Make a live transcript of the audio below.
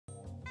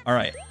All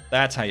right,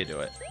 that's how you do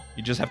it.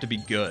 You just have to be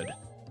good.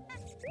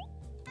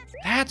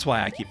 That's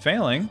why I keep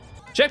failing.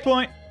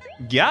 Checkpoint.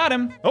 Got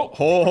him. Oh,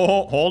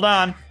 hold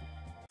on.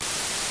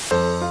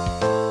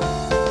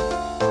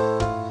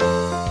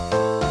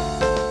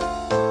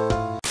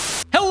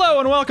 Hello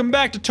and welcome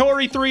back to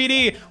Toree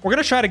 3D. We're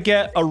gonna try to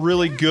get a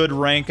really good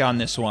rank on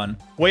this one.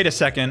 Wait a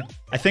second.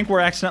 I think we're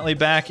accidentally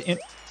back in...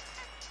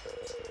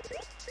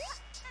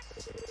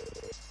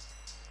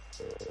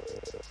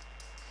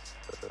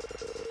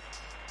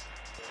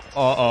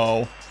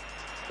 Uh-oh.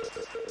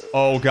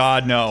 Oh,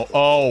 God, no.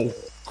 Oh,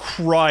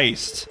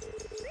 Christ.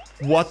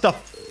 What the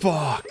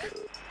fuck?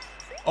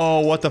 Oh,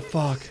 what the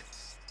fuck?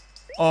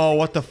 Oh,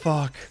 what the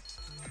fuck?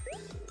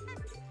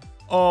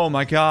 Oh,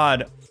 my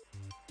God.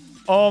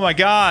 Oh, my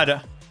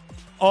God.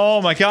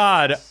 Oh, my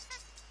God.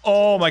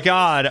 Oh, my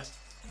God.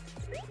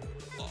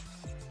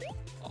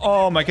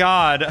 Oh, my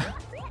God.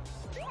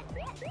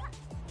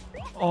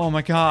 Oh,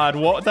 my God.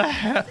 What the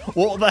hell?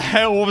 What the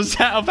hell was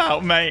that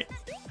about, mate?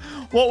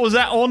 What was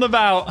that on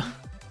about?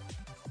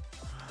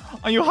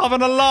 Are you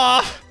having a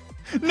laugh?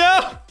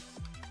 No!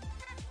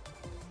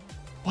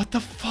 What the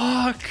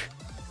fuck?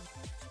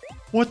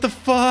 What the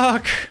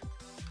fuck?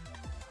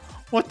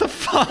 What the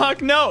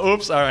fuck? No!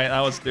 Oops, alright,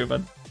 that was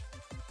stupid.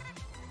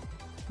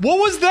 What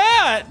was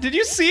that? Did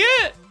you see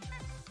it?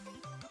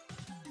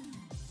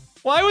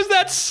 Why was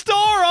that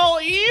star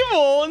all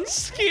evil and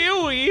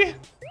skewy?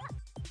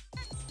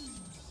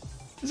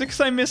 Is it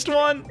because I missed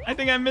one? I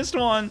think I missed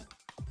one.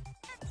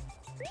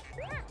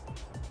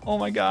 Oh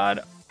my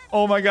God.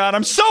 Oh my God.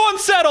 I'm so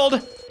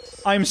unsettled.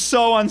 I'm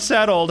so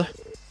unsettled.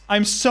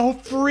 I'm so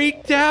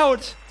freaked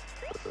out.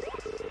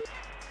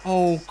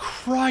 Oh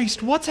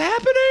Christ. What's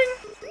happening?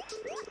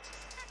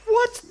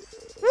 What's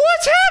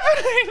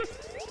happening?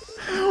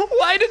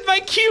 Why did my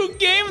cute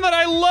game that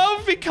I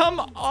love become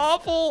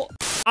awful?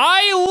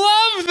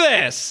 I love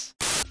this.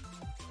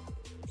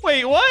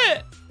 Wait,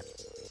 what?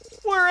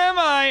 Where am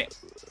I?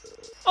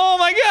 Oh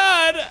my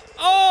God.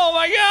 Oh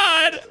my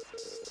God.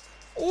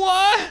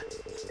 What?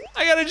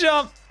 I gotta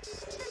jump.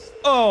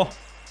 Oh,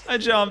 I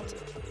jumped.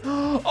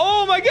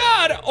 Oh my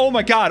God. Oh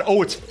my God.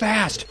 Oh, it's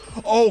fast.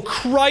 Oh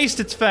Christ,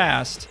 it's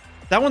fast.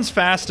 That one's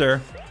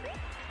faster.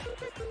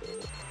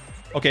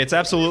 Okay, it's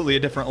absolutely a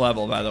different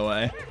level, by the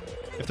way.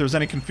 If there's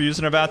any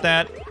confusion about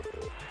that.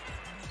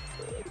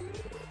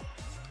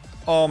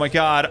 Oh my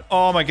God.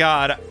 Oh my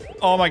God.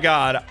 Oh my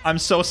God. I'm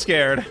so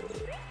scared.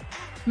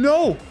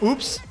 No.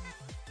 Oops.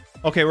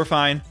 Okay, we're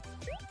fine.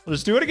 We'll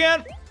just do it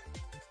again.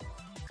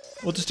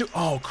 We'll just do...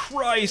 Oh,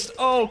 Christ.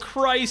 Oh,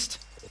 Christ.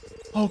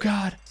 Oh,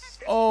 God.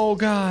 Oh,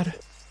 God.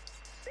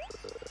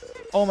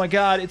 Oh, my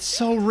God. It's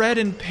so red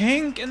and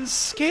pink and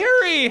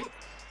scary.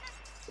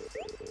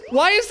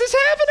 Why is this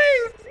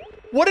happening?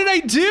 What did I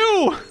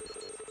do?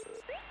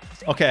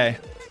 Okay.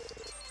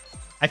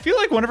 I feel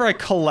like whenever I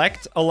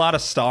collect a lot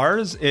of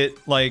stars,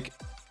 it, like,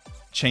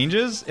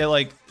 changes. It,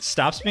 like,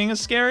 stops being as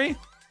scary. All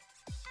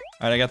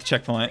right, I got the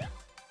checkpoint.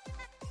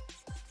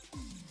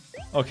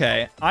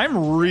 Okay,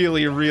 I'm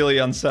really, really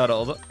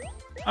unsettled.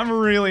 I'm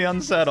really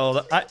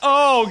unsettled.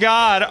 Oh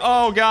God,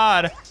 oh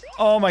God.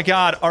 Oh my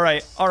God, all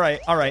right, all right,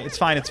 all right. It's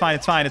fine, it's fine,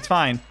 it's fine, it's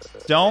fine.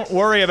 Don't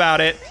worry about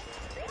it.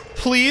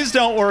 Please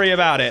don't worry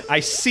about it.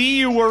 I see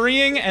you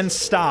worrying and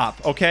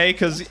stop, okay?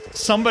 Because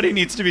somebody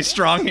needs to be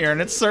strong here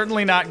and it's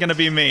certainly not gonna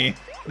be me.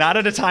 Not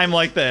at a time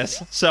like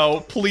this.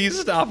 So please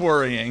stop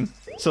worrying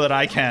so that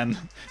I can.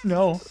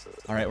 No.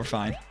 All right, we're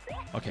fine.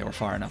 Okay, we're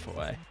far enough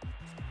away.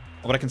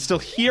 Oh, but I can still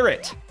hear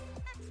it.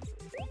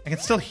 I can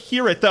still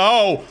hear it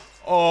though.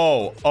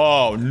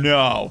 Oh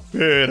no,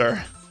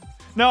 Peter.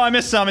 No, I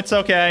missed some, it's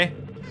okay.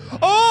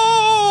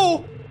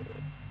 Oh!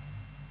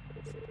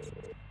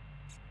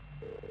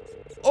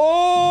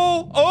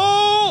 Oh,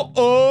 oh,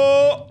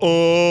 oh,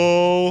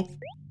 oh.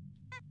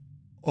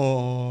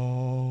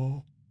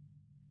 Oh.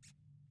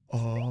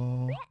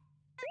 Oh.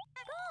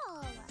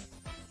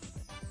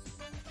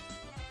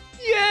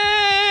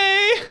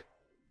 Yay!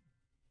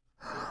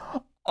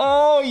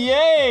 Oh,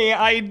 yay,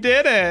 I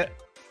did it.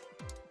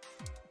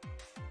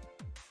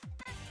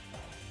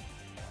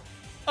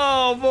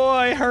 Oh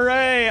boy,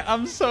 hooray!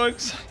 I'm so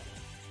excited.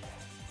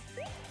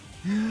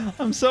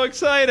 I'm so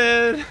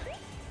excited.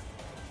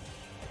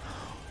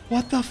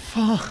 What the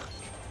fuck?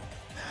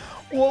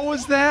 What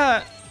was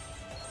that?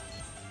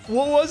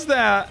 What was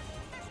that?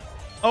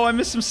 Oh, I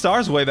missed some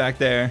stars way back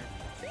there.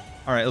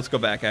 All right, let's go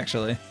back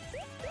actually.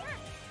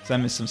 Cause I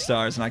missed some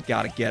stars and I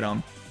gotta get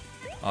them.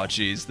 Oh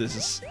geez,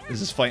 this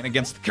is fighting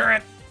against the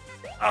current.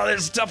 Oh,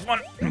 this is a tough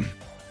one.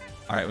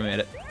 All right, we made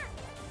it.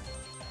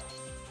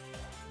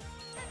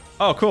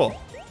 Oh, cool.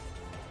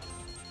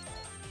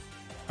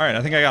 All right,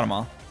 I think I got them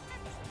all.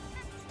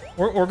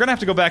 We're gonna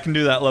have to go back and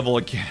do that level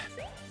again.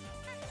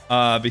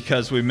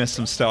 Because we missed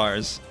some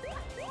stars.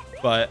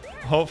 But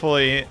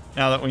hopefully,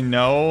 now that we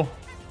know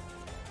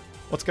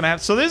what's gonna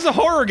happen. So this is a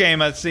horror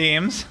game, it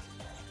seems.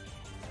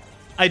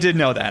 I did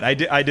know that.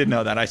 I did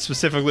know that. I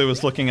specifically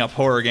was looking up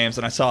horror games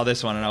and I saw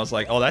this one and I was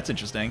like, oh, that's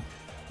interesting.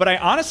 But I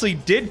honestly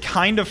did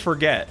kind of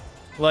forget.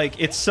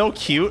 Like, it's so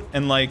cute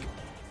and like,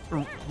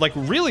 like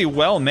really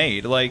well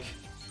made. Like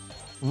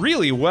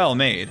really well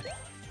made.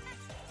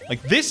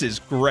 Like this is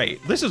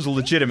great. This is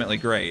legitimately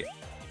great.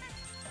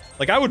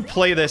 Like I would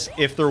play this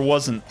if there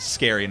wasn't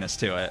scariness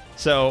to it.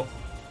 So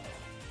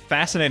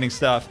fascinating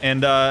stuff.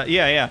 And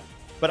yeah.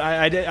 But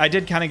I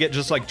did kind of get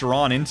just like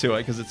drawn into it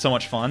because it's so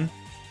much fun.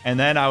 And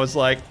then I was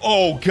like,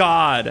 oh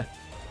God.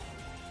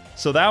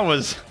 So that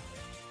was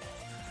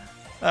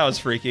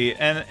freaky.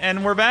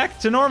 And we're back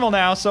to normal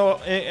now. So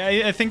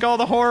I think all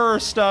the horror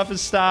stuff has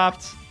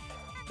stopped.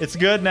 It's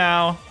good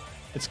now.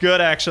 It's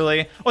good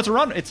actually. Oh, it's a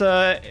run. It's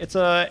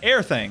a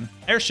air thing.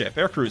 Airship,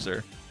 air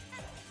cruiser.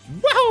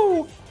 Woohoo!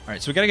 All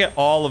right, so we gotta get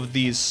all of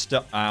these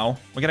ow.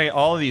 We gotta get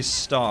all of these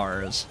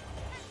stars.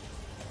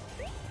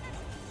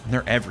 And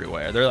they're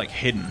everywhere. They're like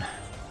hidden.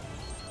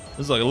 This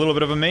is like a little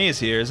bit of a maze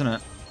here, isn't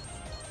it?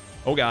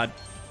 Oh God.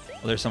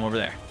 Oh, there's some over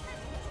there.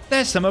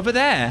 There's some over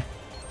there.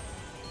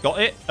 Got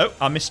it. Oh,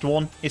 I missed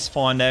one. It's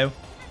fine now.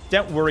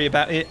 Don't worry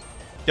about it.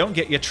 Don't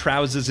get your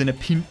trousers in a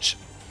pinch.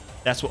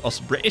 That's what us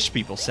British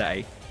people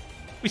say.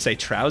 We say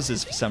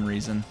trousers for some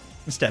reason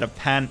instead of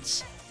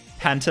pants.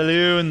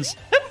 Pantaloons.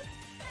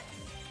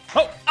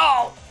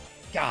 Oh,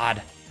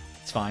 God.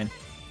 It's fine.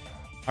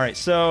 All right,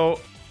 so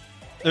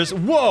there's,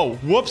 whoa,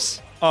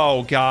 whoops.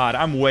 Oh God,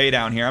 I'm way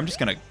down here. I'm just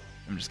gonna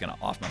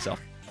off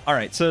myself. All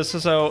right, so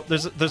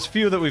there's a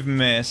few that we've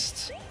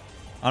missed.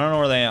 I don't know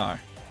where they are.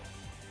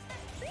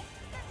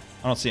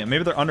 I don't see them.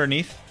 Maybe they're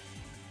underneath.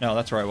 No,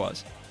 that's where I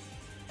was.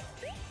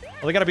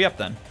 Well, they gotta be up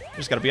then. They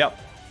just gotta be up.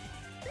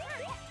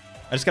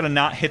 I just gotta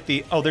not hit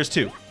the, oh, there's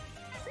two.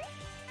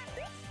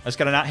 I just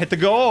gotta not hit the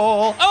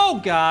goal. Oh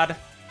God.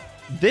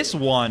 This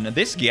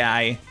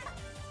guy.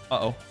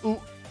 Uh-oh.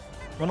 Ooh.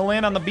 I'm gonna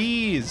land on the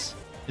bees.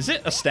 Is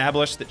it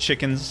established that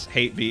chickens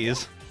hate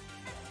bees?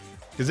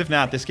 Because if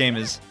not, this game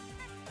is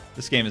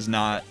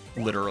not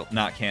literal,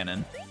 not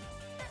canon.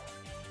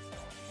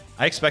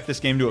 I expect this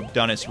game to have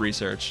done its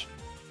research.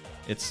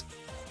 It's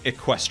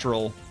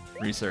equestral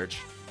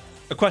research.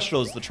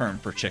 Equestral is the term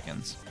for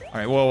chickens. All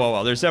right,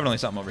 whoa. There's definitely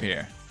something over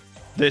here.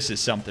 This is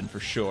something for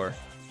sure.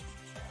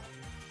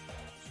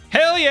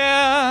 Hell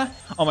yeah!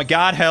 Oh my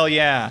God, hell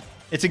yeah.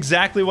 It's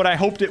exactly what I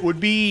hoped it would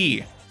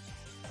be.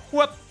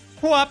 Whoop,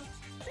 whoop.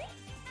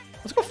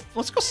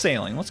 Let's go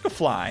sailing. Let's go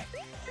fly.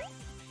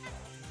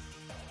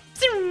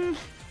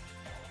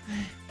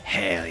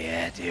 Hell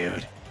yeah,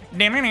 dude.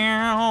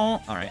 All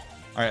right,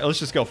 let's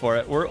just go for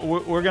it.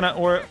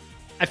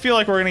 I feel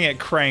like we're gonna get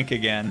crank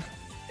again.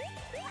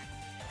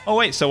 Oh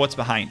wait, so what's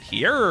behind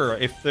here?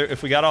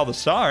 If we got all the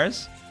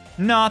stars,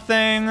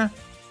 nothing. All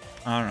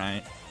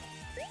right.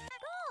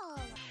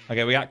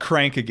 Okay, we got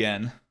crank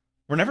again.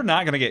 We're never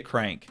not gonna get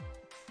crank.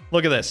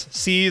 Look at this,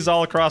 C's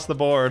all across the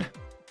board.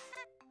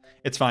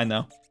 It's fine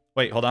though.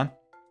 Wait, hold on.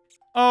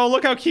 Oh,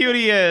 look how cute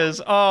he is.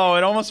 Oh,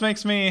 it almost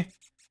makes me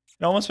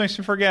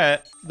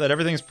forget that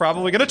everything's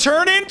probably gonna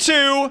turn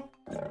into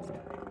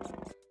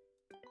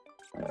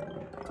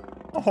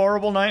a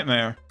horrible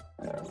nightmare.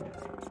 All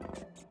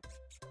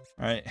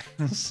right,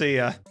 let's see.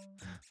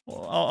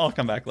 Well, I'll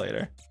come back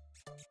later.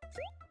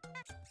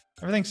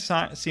 Everything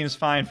seems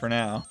fine for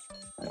now.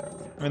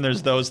 I mean,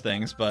 there's those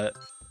things, but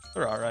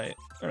they're all right.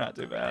 They're not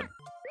too bad.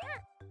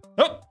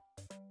 Oh!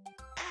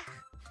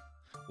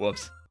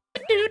 Whoops.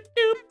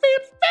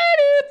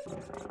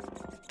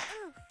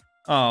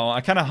 Oh,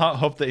 I kind of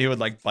hoped that he would,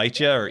 like, bite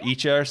you or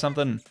eat you or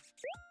something.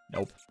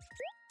 Nope.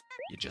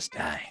 You just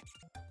die.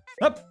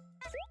 Up!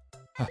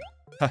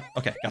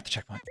 Okay, got the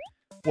checkpoint.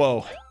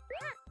 Whoa.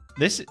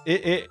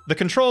 The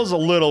control's a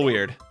little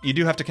weird. You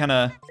do have to kind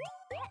of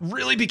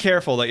really be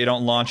careful that you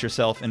don't launch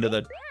yourself into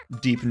the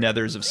deep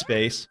nethers of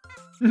space.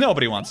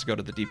 Nobody wants to go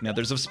to the deep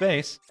nethers of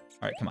space.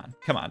 All right, come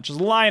on, just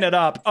line it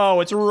up. Oh,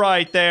 it's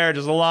right there,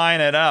 just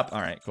line it up.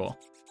 All right, cool.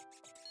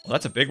 Well,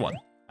 that's a big one.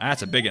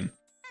 That's a big one.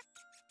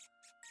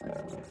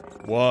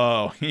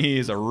 Whoa,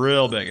 he's a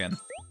real big one.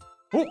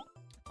 Ooh.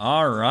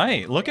 All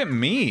right, look at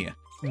me.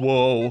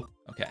 Whoa,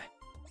 okay.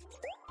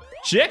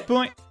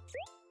 Checkpoint.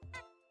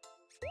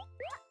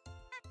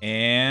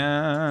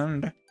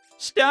 And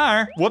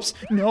star. Whoops,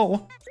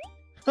 no.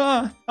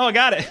 Oh, I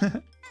got it.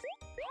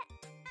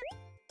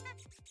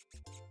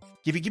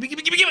 Give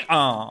it.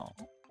 Oh.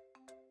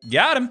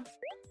 Got him.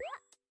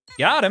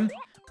 Got him.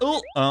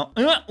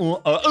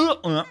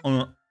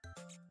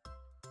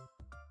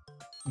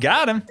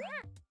 Got him.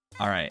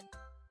 All right.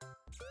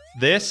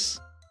 This.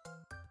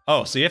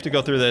 Oh, so you have to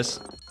go through this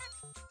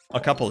a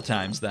couple of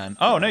times then.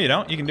 Oh, no, you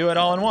don't. You can do it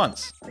all in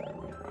once.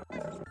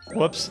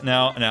 Whoops.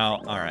 No.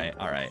 All right.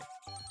 I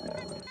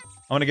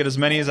want to get as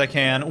many as I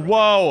can.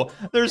 Whoa,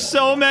 there's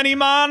so many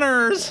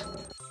monsters.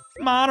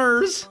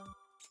 Monsters.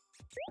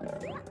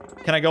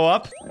 Can I go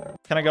up?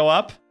 Can I go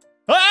up?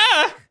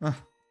 Ah!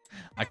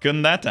 I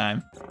couldn't that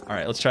time. All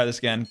right, let's try this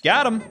again.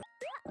 Got him.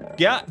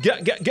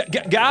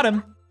 Got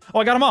him. Oh,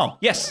 I got them all.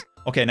 Yes.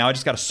 Okay, now I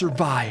just gotta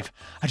survive.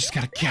 I just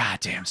gotta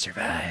goddamn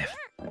survive.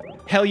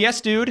 Hell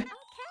yes, dude.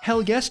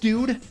 Hell yes,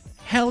 dude.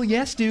 Hell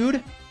yes,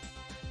 dude.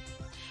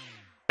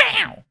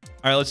 Bow. All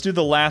right, let's do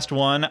the last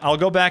one. I'll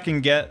go back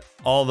and get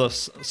all the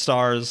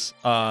stars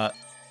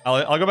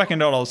I'll go back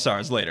into all the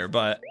stars later,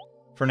 but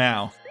for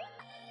now.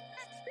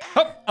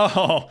 Hup.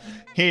 Oh,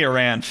 he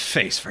ran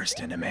face first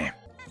into me.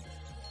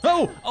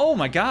 Oh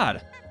my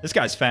God. This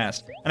guy's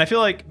fast. And I feel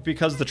like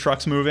because the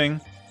truck's moving,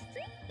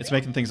 it's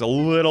making things a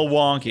little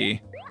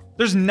wonky.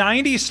 There's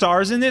 90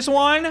 stars in this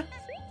one?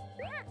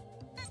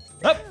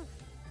 Up.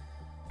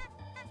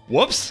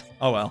 Whoops.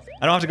 Oh well.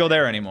 I don't have to go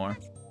there anymore.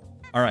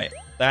 All right.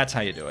 That's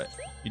how you do it.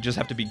 You just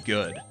have to be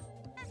good.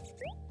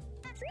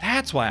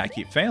 That's why I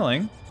keep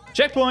failing.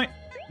 Checkpoint.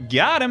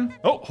 Got him.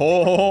 Oh,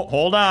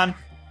 hold on.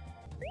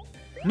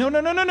 No.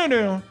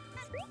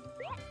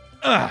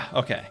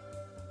 Okay.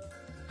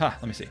 Huh,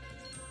 let me see.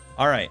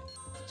 All right.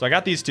 So I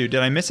got these two.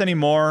 Did I miss any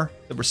more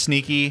that were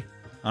sneaky?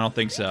 I don't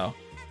think so.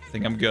 I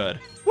think I'm good.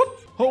 Whoop.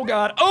 Oh,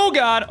 God. Oh,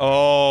 God.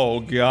 Oh,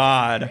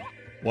 God.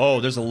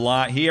 Whoa, there's a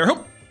lot here.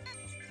 Whoop.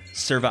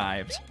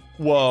 Survived.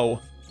 Whoa.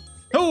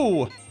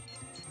 Oh.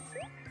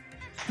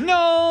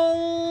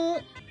 No.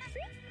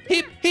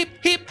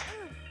 Heap.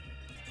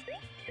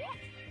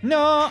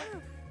 No.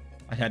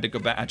 I had to go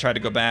back. I tried to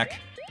go back.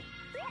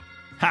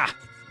 Ha.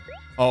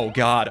 Oh,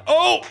 God.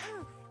 Oh.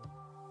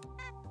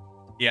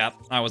 Yeah,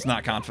 I was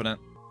not confident.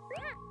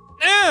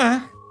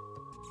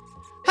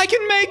 I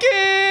can make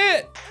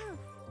it!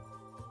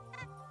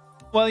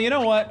 Well, you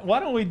know what? Why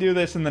don't we do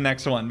this in the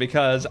next one?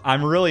 Because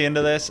I'm really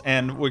into this,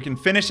 and we can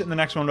finish it in the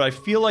next one, but I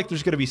feel like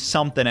there's going to be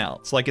something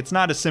else. Like, it's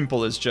not as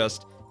simple as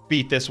just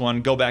beat this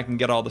one, go back and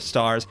get all the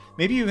stars.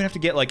 Maybe you even have to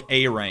get, like,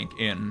 A rank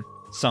in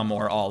some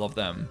or all of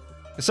them.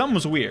 Because something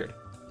was weird.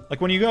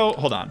 Like, when you go...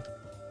 Hold on.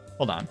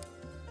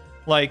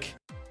 Like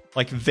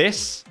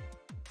this...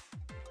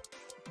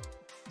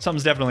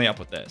 Something's definitely up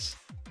with this.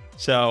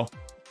 So,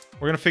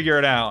 we're gonna figure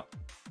it out.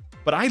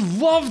 But I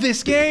love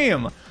this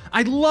game!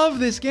 I love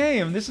this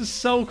game! This is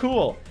so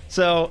cool.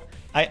 So,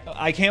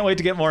 I can't wait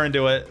to get more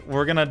into it.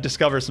 We're gonna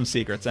discover some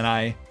secrets, and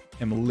I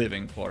am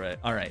living for it.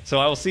 Alright, so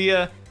I will see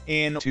you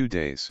in 2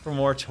 days for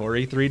more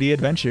Toree 3D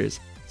adventures.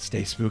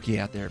 Stay spooky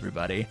out there,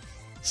 everybody.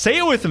 Say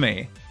it with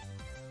me!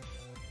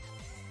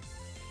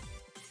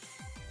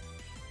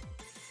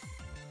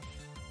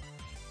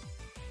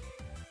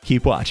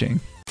 Keep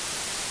watching.